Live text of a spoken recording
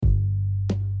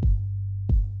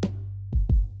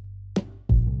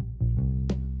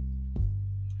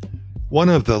One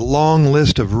of the long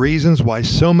list of reasons why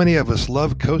so many of us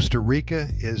love Costa Rica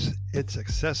is its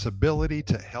accessibility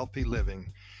to healthy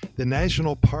living. The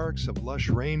national parks of lush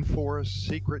rainforests,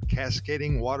 secret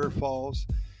cascading waterfalls,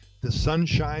 the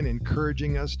sunshine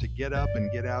encouraging us to get up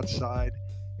and get outside,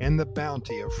 and the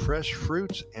bounty of fresh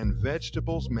fruits and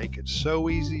vegetables make it so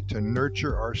easy to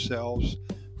nurture ourselves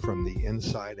from the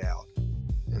inside out.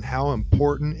 And how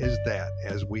important is that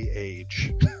as we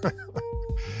age?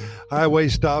 Highway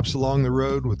stops along the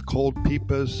road with cold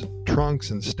pipas,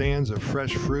 trunks, and stands of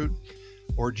fresh fruit,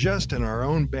 or just in our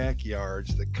own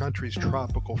backyards, the country's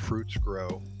tropical fruits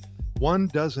grow. One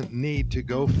doesn't need to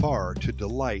go far to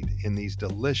delight in these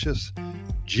delicious,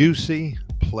 juicy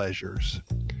pleasures.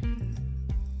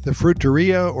 The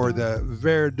fruteria or the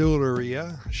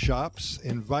verduleria shops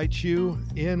invite you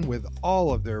in with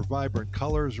all of their vibrant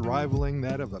colors rivaling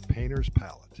that of a painter's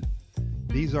palette.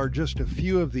 These are just a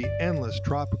few of the endless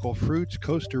tropical fruits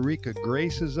Costa Rica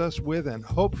graces us with and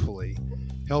hopefully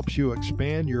helps you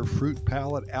expand your fruit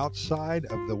palette outside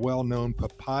of the well-known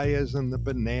papayas and the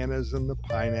bananas and the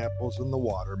pineapples and the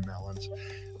watermelons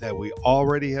that we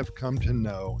already have come to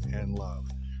know and love.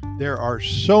 There are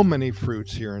so many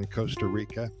fruits here in Costa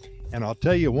Rica, and I'll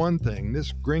tell you one thing,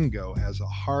 this gringo has a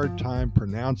hard time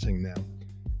pronouncing them.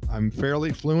 I'm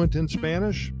fairly fluent in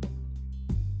Spanish.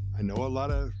 I know a lot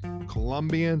of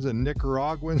Colombians and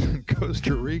Nicaraguans and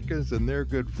Costa Ricans, and they're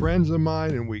good friends of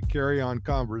mine, and we carry on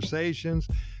conversations,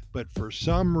 but for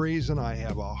some reason I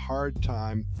have a hard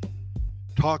time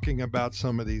talking about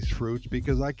some of these fruits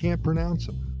because I can't pronounce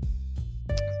them.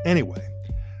 Anyway,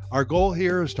 our goal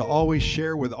here is to always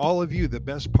share with all of you the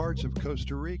best parts of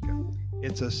Costa Rica.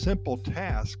 It's a simple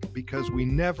task because we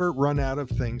never run out of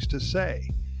things to say.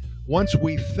 Once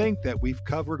we think that we've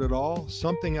covered it all,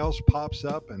 something else pops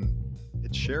up and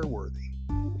it's share-worthy.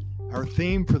 Our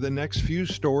theme for the next few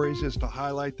stories is to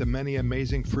highlight the many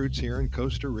amazing fruits here in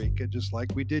Costa Rica, just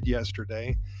like we did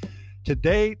yesterday.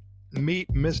 Today, meet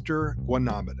Mr.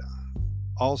 Guanabana,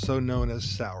 also known as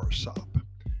Soursop.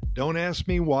 Don't ask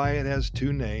me why it has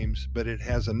 2 names, but it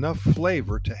has enough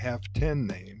flavor to have 10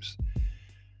 names.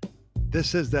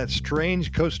 This is that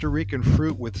strange Costa Rican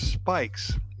fruit with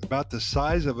spikes about the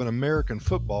size of an American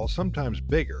football, sometimes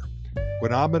bigger.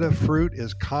 Guanabana fruit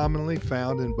is commonly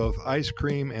found in both ice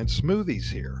cream and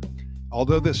smoothies here.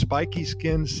 Although the spiky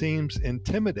skin seems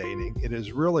intimidating, it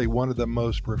is really one of the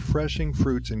most refreshing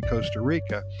fruits in Costa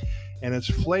Rica, and its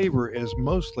flavor is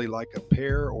mostly like a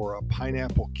pear or a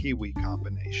pineapple-kiwi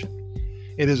combination.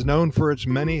 It is known for its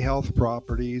many health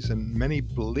properties, and many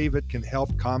believe it can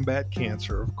help combat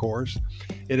cancer, of course.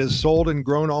 It is sold and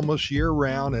grown almost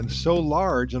year-round and so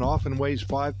large and often weighs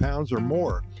 5 pounds or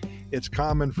more. It's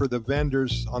common for the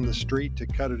vendors on the street to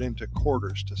cut it into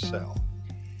quarters to sell.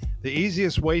 The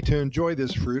easiest way to enjoy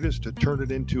this fruit is to turn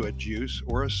it into a juice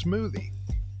or a smoothie.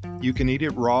 You can eat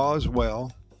it raw as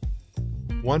well.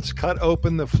 Once cut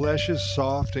open, the flesh is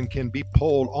soft and can be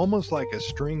pulled almost like a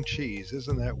string cheese.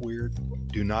 Isn't that weird?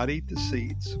 Do not eat the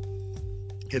seeds.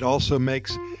 It also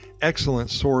makes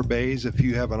excellent sorbets if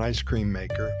you have an ice cream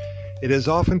maker. It is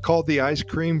often called the ice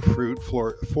cream fruit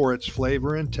for its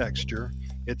flavor and texture.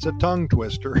 It's a tongue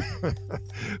twister,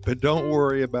 but don't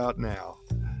worry about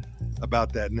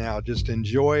that now. Just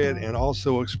enjoy it and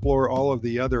also explore all of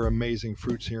the other amazing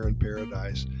fruits here in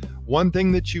paradise. One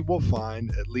thing that you will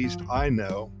find, at least I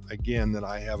know, again, that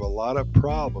I have a lot of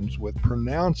problems with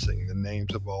pronouncing the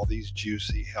names of all these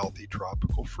juicy, healthy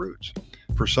tropical fruits.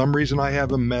 For some reason, I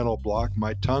have a mental block.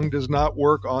 My tongue does not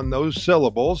work on those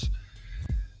syllables,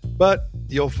 but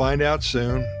you'll find out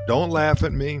soon. Don't laugh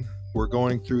at me. We're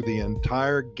going through the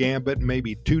entire gambit,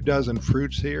 maybe 2 dozen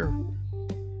fruits here.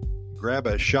 Grab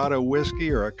a shot of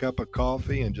whiskey or a cup of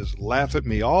coffee and just laugh at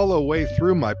me all the way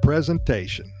through my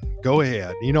presentation. Go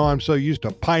ahead. You know, I'm so used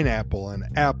to pineapple and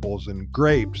apples and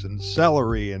grapes and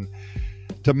celery and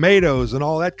tomatoes and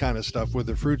all that kind of stuff with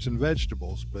the fruits and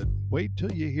vegetables. But wait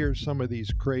till you hear some of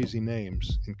these crazy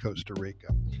names in Costa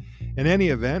Rica. In any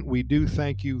event, we do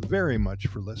thank you very much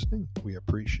for listening. We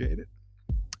appreciate it.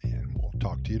 And we'll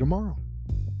talk to you tomorrow.